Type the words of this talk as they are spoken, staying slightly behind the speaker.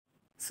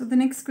So the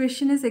next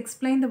question is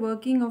explain the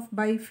working of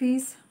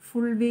biphase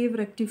full wave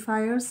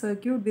rectifier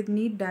circuit with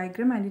neat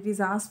diagram, and it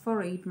is asked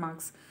for 8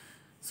 marks.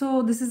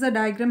 So this is a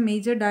diagram,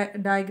 major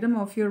diagram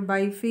of your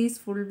biphase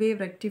full wave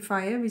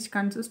rectifier, which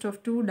consists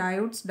of two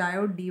diodes,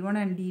 diode D1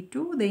 and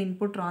D2, the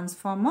input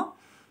transformer,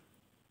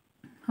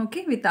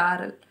 okay, with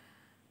RL.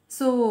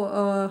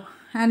 So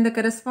and the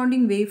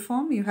corresponding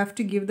waveform, you have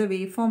to give the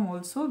waveform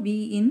also,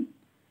 V in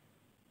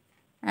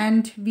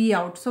and V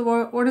out.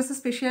 So what is the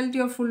specialty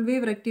of full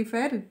wave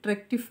rectifier? It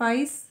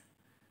rectifies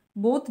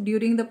both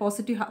during the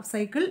positive half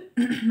cycle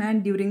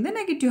and during the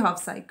negative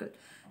half cycle.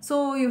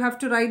 So you have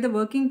to write the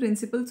working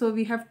principle. So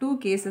we have two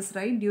cases,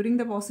 right? During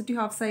the positive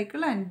half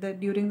cycle and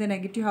during the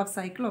negative half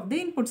cycle of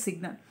the input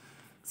signal.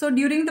 So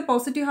during the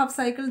positive half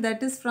cycle,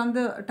 that is from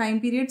the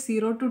time period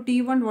 0 to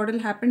T1, what will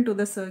happen to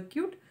the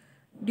circuit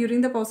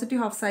during the positive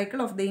half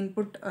cycle of the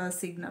input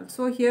signal.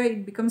 So here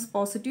it becomes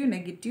positive,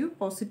 negative,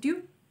 positive.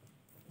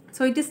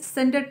 So it is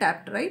center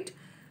tapped, right?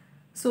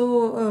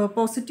 So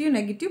positive,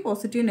 negative,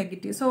 positive,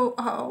 negative. So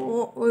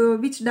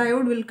which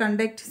diode will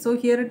conduct? So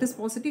here it is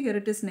positive, here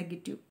it is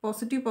negative.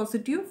 Positive,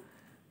 positive,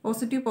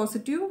 positive,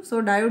 positive.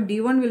 So diode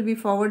D1 will be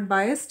forward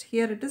biased.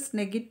 Here it is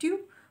negative,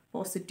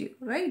 positive,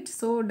 right?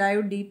 So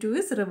diode D2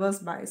 is reverse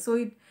biased. So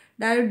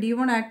diode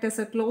D1 act as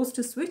a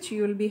closed switch.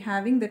 You will be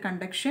having the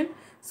conduction.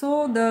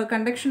 So the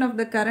conduction of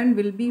the current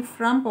will be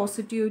from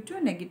positive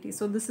to negative.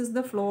 So this is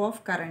the flow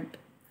of current.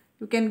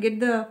 You can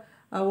get the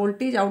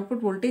voltage, output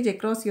voltage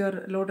across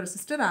your load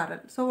resistor RL.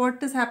 So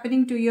what is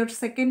happening to your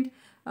second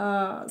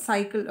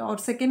cycle or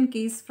second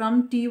case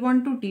from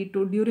T1 to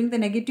T2 during the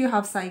negative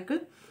half cycle?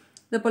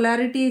 The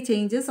polarity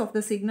changes of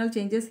the signal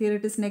changes. Here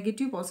it is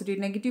negative, positive,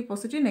 negative,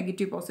 positive,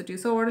 negative, positive.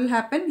 So what will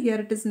happen? Here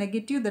it is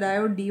negative. The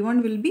diode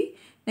D1 will be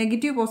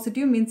negative,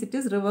 positive, means it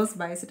is reverse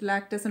bias. It will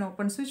act as an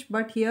open switch,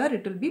 but here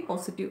it will be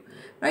positive,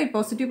 right?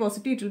 Positive,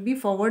 positive, it will be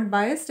forward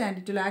biased and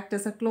it will act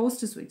as a closed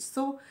switch.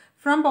 So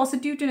from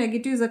positive to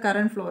negative is a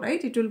current flow,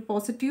 right? It will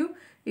positive,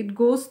 it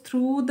goes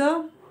through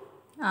the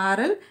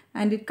RL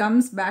and it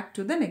comes back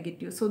to the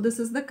negative. So this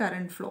is the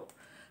current flow.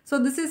 So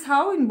this is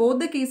how in both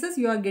the cases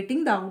you are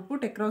getting the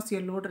output across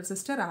your load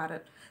resistor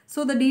RL.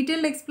 So the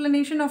detailed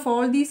explanation of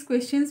all these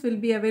questions will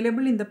be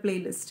available in the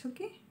playlist,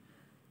 okay?